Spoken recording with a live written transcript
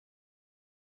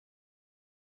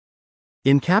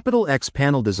In Capital X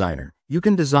Panel Designer, you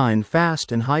can design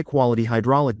fast and high-quality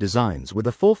hydraulic designs with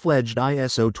a full-fledged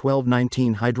ISO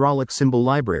 1219 hydraulic symbol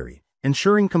library,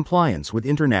 ensuring compliance with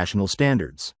international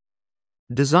standards.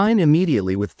 Design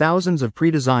immediately with thousands of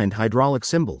pre-designed hydraulic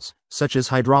symbols, such as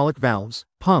hydraulic valves,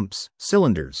 pumps,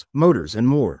 cylinders, motors, and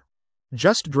more.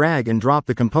 Just drag and drop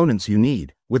the components you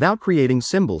need, without creating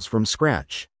symbols from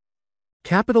scratch.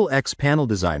 Capital X Panel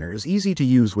Designer is easy to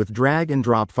use with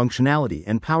drag-and-drop functionality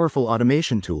and powerful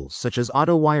automation tools such as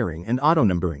auto-wiring and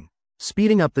auto-numbering,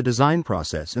 speeding up the design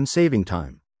process and saving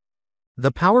time.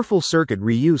 The powerful circuit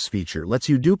reuse feature lets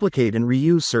you duplicate and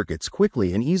reuse circuits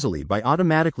quickly and easily by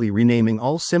automatically renaming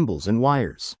all symbols and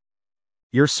wires.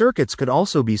 Your circuits could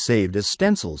also be saved as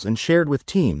stencils and shared with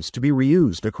teams to be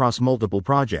reused across multiple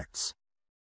projects.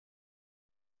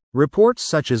 Reports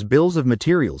such as bills of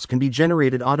materials can be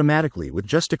generated automatically with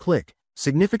just a click,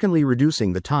 significantly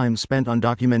reducing the time spent on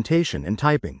documentation and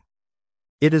typing.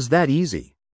 It is that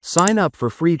easy. Sign up for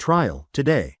free trial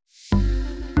today.